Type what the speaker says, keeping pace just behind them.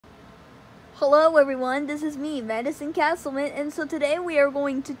Hello everyone, this is me, Madison Castleman, and so today we are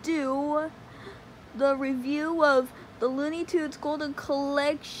going to do the review of the Looney Tunes Golden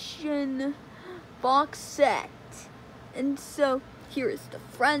Collection box set. And so here is the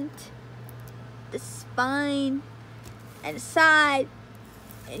front, the spine, and the side,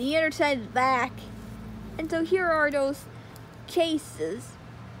 and the other side of the back. And so here are those cases.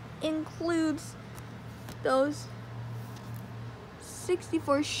 Includes those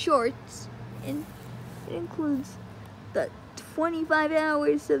 64 shorts, and it includes the 25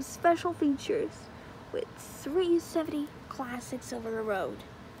 hours of special features with 370 classics over the road.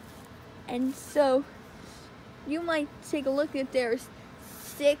 And so you might take a look at there's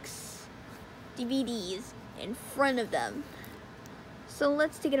 6 DVDs in front of them. So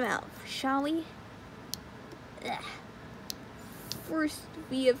let's take them out, shall we? First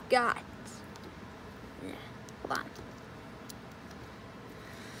we have got, hold on.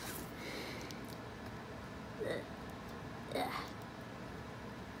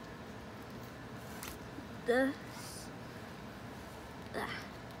 The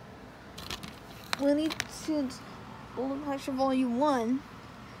Looney Tunes Golden Collection Volume 1.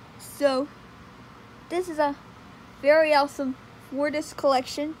 So this is a very awesome 4-disc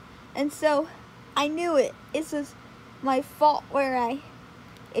collection, and so I knew it. This is my fault where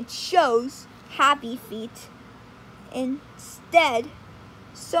it shows Happy Feet. Instead,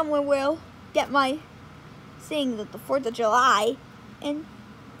 someone will get my saying that the 4th of July, and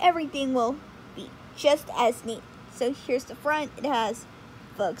everything will be just as neat. So here's the front. It has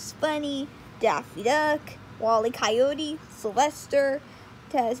Bugs Bunny, Daffy Duck, Wally Coyote, Sylvester,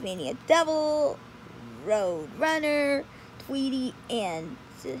 Tasmania Devil, Road Runner, Tweety, and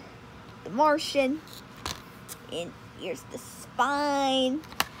the Martian. And here's the spine,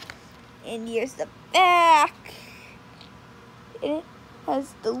 and here's the back. It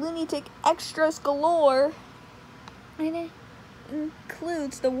has the Looney Tunes extras galore, and it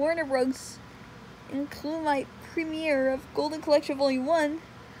includes the Warner Bros. Include my premiere of Golden Collection Volume 1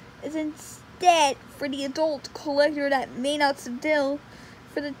 is instead for the adult collector that may not subdue.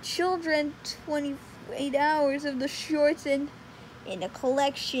 For the children, 28 hours of the shorts in the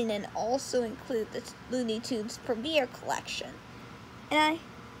collection, and also include the Looney Tunes premiere collection. And I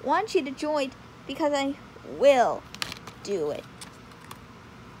want you to join because I will do it.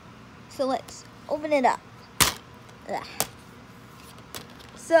 So let's open it up.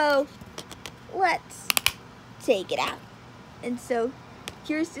 So let's take it out. And so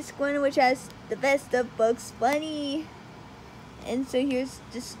here's this one, which has the best of Bugs Bunny. And so here's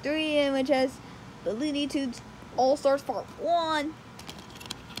this 3, which has the Looney Tunes All-Stars Part 1.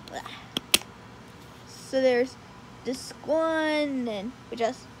 So there's this one, and which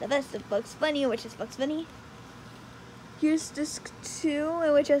has the best of Bugs Bunny, which is Bugs Bunny. Here's disc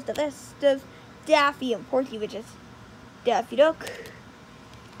 2, which has the best of Daffy and Porky, which is Daffy Duck.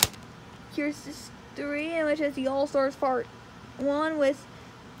 Here's disc 3, which has the All-Stars Part 1 with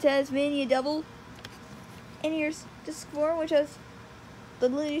Tasmania Devil. And here's disc 4, which has the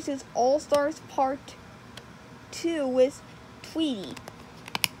Looney Tunes All-Stars Part 2 with Tweety.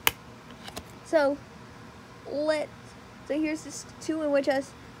 So here's disc 2, which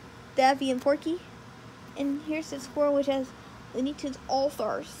has Daffy and Porky. And here's this 4, which has Looney Tunes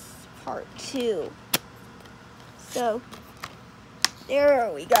All-Stars Part 2. So there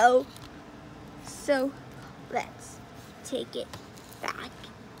we go. So let's take it back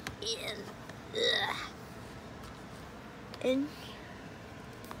in. And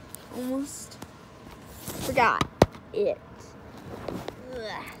almost forgot it.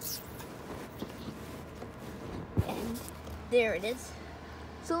 And there it is.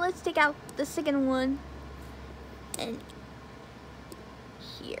 So let's take out the second one. And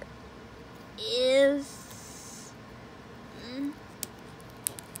here is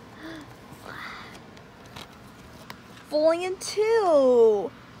Volume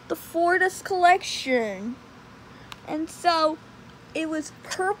 2, the 4-disc collection. And so it was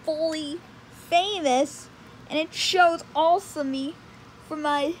purpley famous, and it shows also me for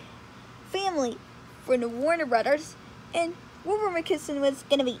my family, for the Warner Brothers, and Wilbur McKisson was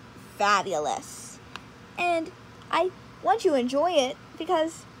gonna be fabulous. And I want you to enjoy it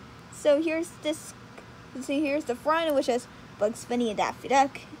because, so here's this, here's the front, which has Bugs Bunny and Daffy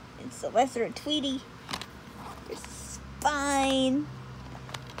Duck, and Sylvester and Tweety. There's the spine,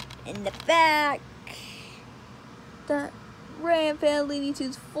 and the back, the rampant Looney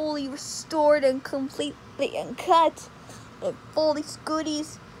Tunes fully restored and completely uncut, with all these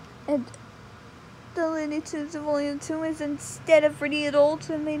goodies, and the Looney Tunes Volume 2 is instead of for the adults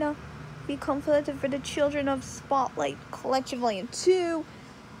and may not be completed for the children of Spotlight Collection Volume 2.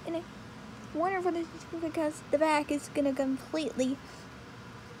 And Warner Brothers because the back is gonna completely.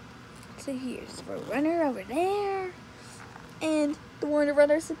 So here's Roadrunner over there, and the Warner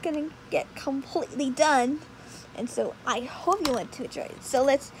Brothers is gonna get completely done. And so I hope you want to enjoy it. So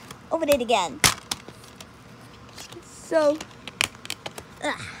let's open it again. So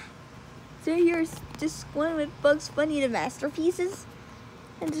here's disc 1 with Bugs Bunny the Masterpieces,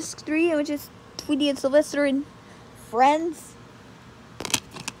 and disc 3, which is Tweety and Sylvester and Friends.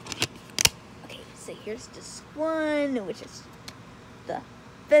 Okay, so here's disc 1, which is the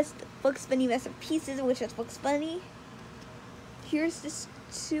best Bugs Bunny Masterpieces, which is Bugs Bunny. Here's disc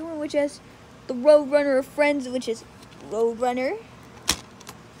 2, which has the Roadrunner of Friends, which is Roadrunner.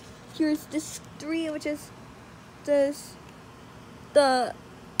 Here's disc 3, which is the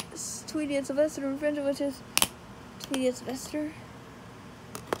Tweety and Sylvester and Friends, which is Tweety and Sylvester.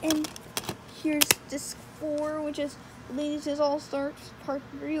 And here's disc 4, which is Looney All-Stars Part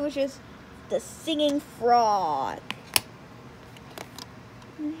 3, which is the Singing Frog.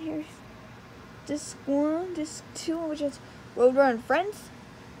 And here's disc 1, disc 2, which is Roadrunner and Friends.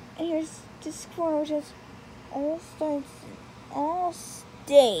 And here's disc 4, which is All-Stars All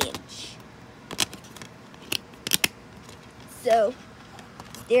Stage. So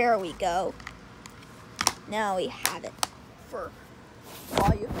there we go. Now we have it for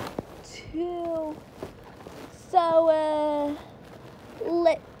volume 2. So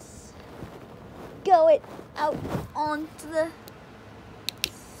let's go it out onto the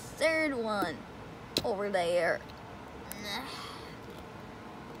third one over there.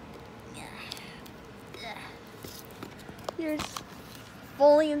 Here's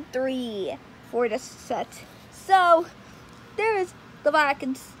volume 3 for the set. So there is the black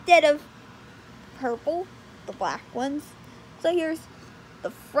instead of purple, the black ones. So here's the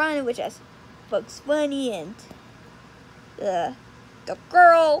front, which has Bugs Bunny and the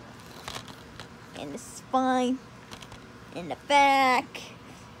girl, and the spine, and the back,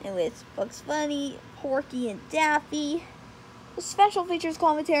 and with Bugs Bunny, Porky, and Daffy. The special features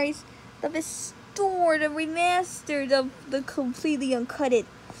commentaries, the restored, the remastered of the completely uncutted,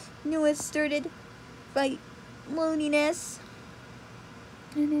 newest started by Loneliness,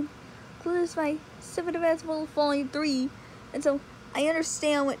 and then includes my Seven Festival Volume 3. And so I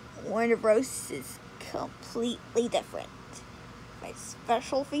understand what Warner Bros. Is completely different. My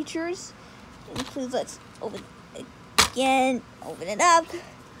special features includes, let's open it again, open it up.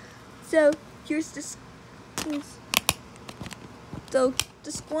 So here's this. So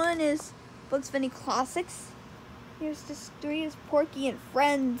disc 1 is Bugs Bunny Classics. Here's disc 3 is Porky and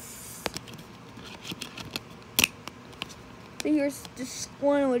Friends. So here's disc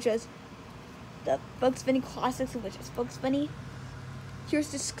 1, which is the Bugs Bunny Classics, which is Bugs Bunny.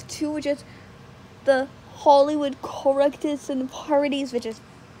 Here's disc 2, which is the Hollywood Correctness and Parodies, which is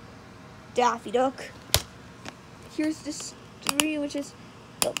Daffy Duck. Here's disc 3, which is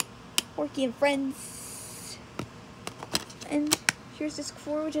the Porky and Friends. And here's disc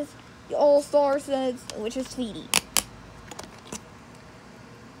 4, which is the All-Stars, which is Tweety.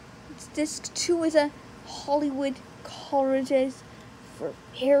 Disc 2 is a Hollywood Colleges for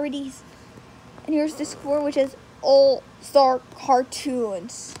Parodies. And here's disc 4, which is All-Star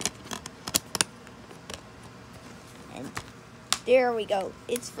Cartoons. And there we go.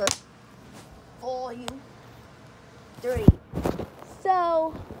 It's for volume 3.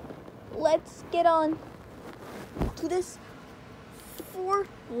 So let's get on to this fourth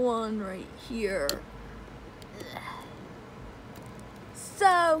one right here.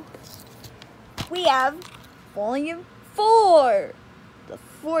 So we have volume 4, the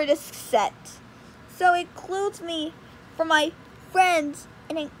 4-disc set. So it includes me for my friends,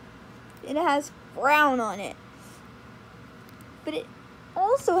 and it has brown on it. But it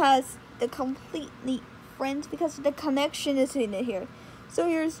also has the completely friends because the connection is in it here. So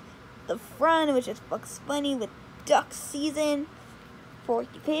here's the front, which is Bugs Bunny with Duck Season,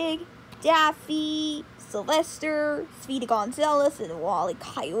 Porky Pig, Daffy, Sylvester, Speedy Gonzales, and Wally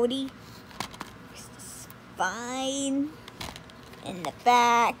Coyote. Here's the spine and the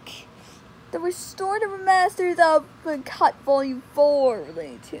back. The restored and remastered of the Cut Volume 4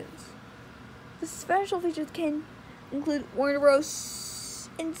 related tunes. The special features can include Warner Bros.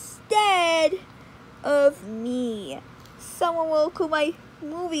 Instead of me. Someone will include my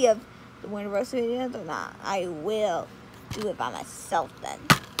movie of the Warner Bros. Or not. I will do it by myself then.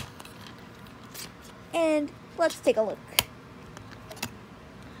 And let's take a look.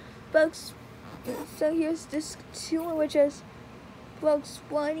 Bugs. So here's disc 2, which is Bugs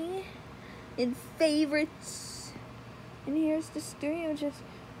Bunny in favorites. And here's disc 3, which is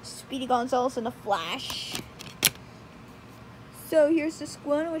Speedy Gonzales and the Flash. So here's this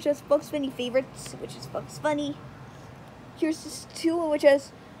one, which has Bugs Bunny favorites, which is Bugs Bunny. Here's this two, which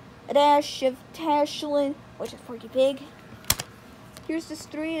has a dash of Tashlin, which is Porky Pig. Here's this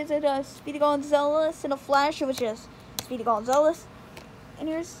three, is it Speedy Gonzales, and a Flash, which is Speedy Gonzales. And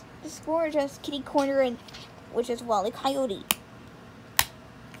here's this four, which has Kitty Corner, and which is Wile E. Coyote.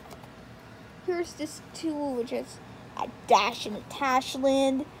 Here's this two, which is a Dash and a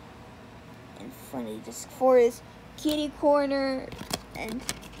Tashland. And finally, this four is Kitty Corner. And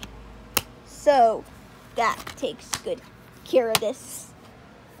so that takes good care of this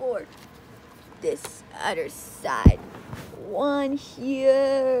for this other side. One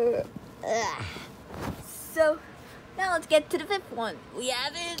here. Ugh. So now let's get to the fifth one. We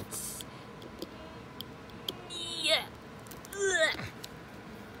have it. Yeah. Ugh.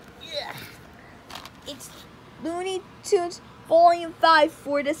 Yeah. It's Looney Tunes Volume 5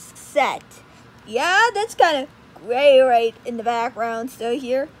 for this set. Yeah, that's kind of gray right in the background still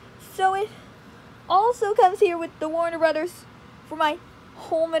here. So it also comes here with the Warner Brothers for my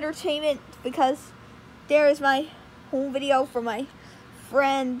home entertainment, because there is my home video for my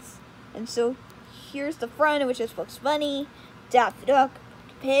friends. And so here's the front, which is Bugs Bunny, Daffy Duck,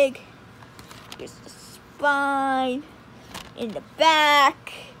 Pig. Here's the spine. In the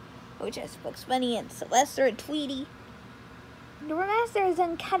back, which has Bugs Bunny and Sylvester and Tweety. The remaster is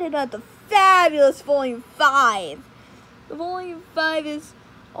then counted out the fabulous Volume 5. The Volume 5 is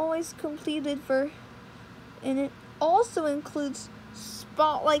always completed and it also includes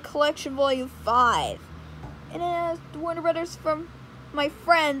Spotlight Collection Volume 5. And it has the Warner Brothers from my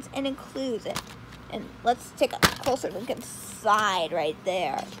friends and includes it. And let's take a closer look inside right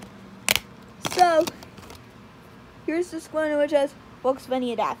there. So here's this one, which has Bugs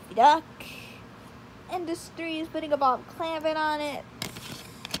Bunny and Daffy Duck. And this three is putting a Bob Clampett on it.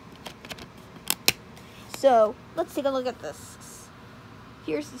 So let's take a look at this.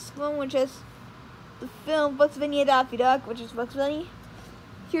 Here's this one, which has the film Bugs Bunny and Daffy Duck, which is Bugs Bunny.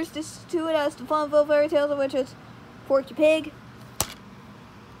 Here's this two, it has the Funville Fairy Tales, which is Porky Pig.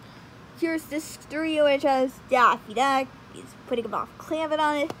 Here's this three, which has Daffy Duck. He's putting a Bob Clampett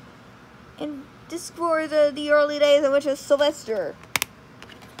on it. And disc 4 is the early days, which is Sylvester.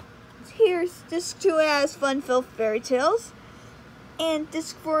 Here's disc 2, it has Funville Fairy Tales. And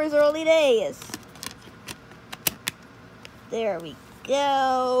disc 4 is early days. There we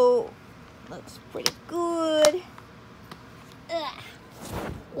go. Looks pretty good. Ugh.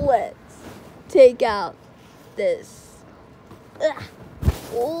 Let's take out this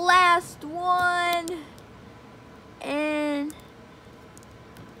last one and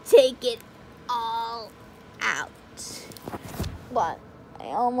take it all out. But I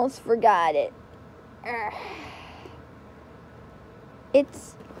almost forgot it.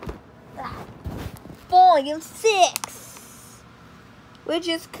 It's Volume 6, which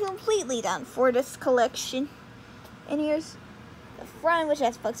is completely done for this collection. And here's the front, which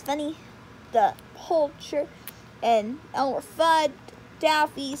has Bugs Bunny, the Poultry, and Elmer Fudd,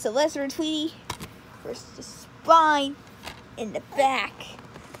 Daffy, Sylvester, and Tweety. Here's the spine in the back.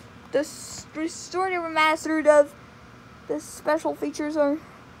 The restored and remastered of the special features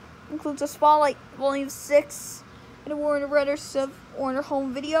includes a Spotlight Volume 6 and a Warner Brothers of Warner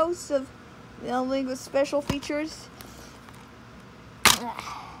Home Videos of link with special features.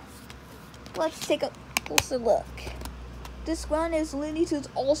 Let's take a closer look. This one is Looney Tunes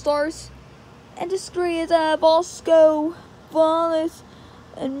All-Stars, and this 3 is Bosco, Wallace,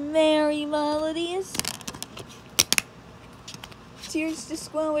 and Merry Melodies. Here's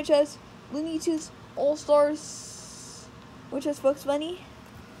this one, which has Looney Tunes All-Stars, which has Bugs Bunny.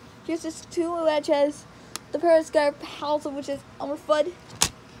 Here's this 2, which has the Paris Guy Pals, which is Elmer Fudd.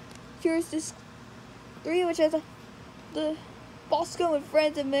 Here's this 3, which has the Bosco and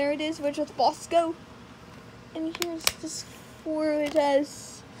Friends and Meredith, which is Bosco. And here's this 4, which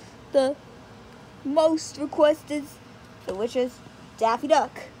has the most requested, which is Daffy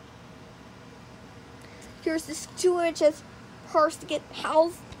Duck. Here's this 2, which has Purse to Get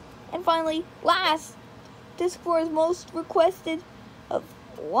Pals. And finally, last, this 4 is most requested of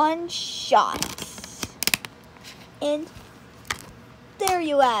One Shots. And there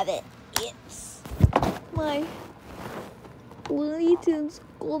you have it. It's my Looney Tunes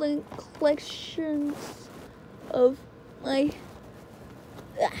Golden Collections of my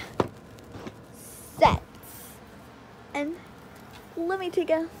sets. And let me take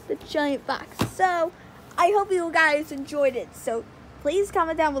out the giant box. So I hope you guys enjoyed it. So please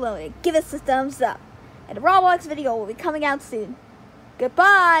comment down below and give us a thumbs up. And the Roblox video will be coming out soon.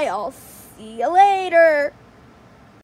 Goodbye. I'll see you later.